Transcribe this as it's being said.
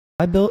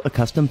I built a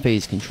custom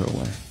FaZe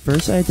controller.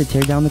 First I had to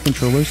tear down the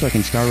controller so I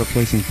can start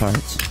replacing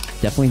parts.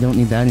 Definitely don't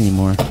need that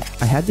anymore.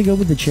 I had to go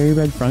with the cherry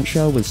red front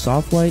shell with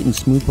soft white and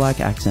smooth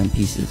black accent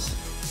pieces.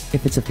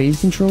 If it's a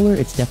FaZe controller,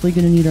 it's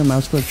definitely going to need our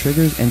mouse click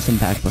triggers and some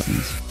back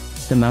buttons.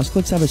 The mouse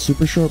clicks have a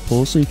super short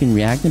pull so you can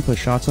react and put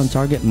shots on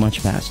target much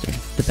faster.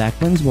 The back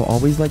buttons will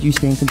always let you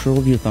stay in control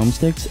of your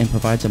thumbsticks and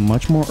provides a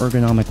much more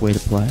ergonomic way to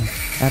play.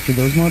 After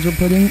those mods are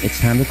put in,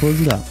 it's time to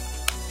close it up.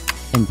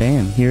 And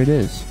bam, here it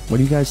is. What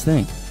do you guys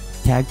think?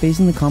 Tag FaZe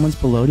in the comments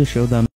below to show them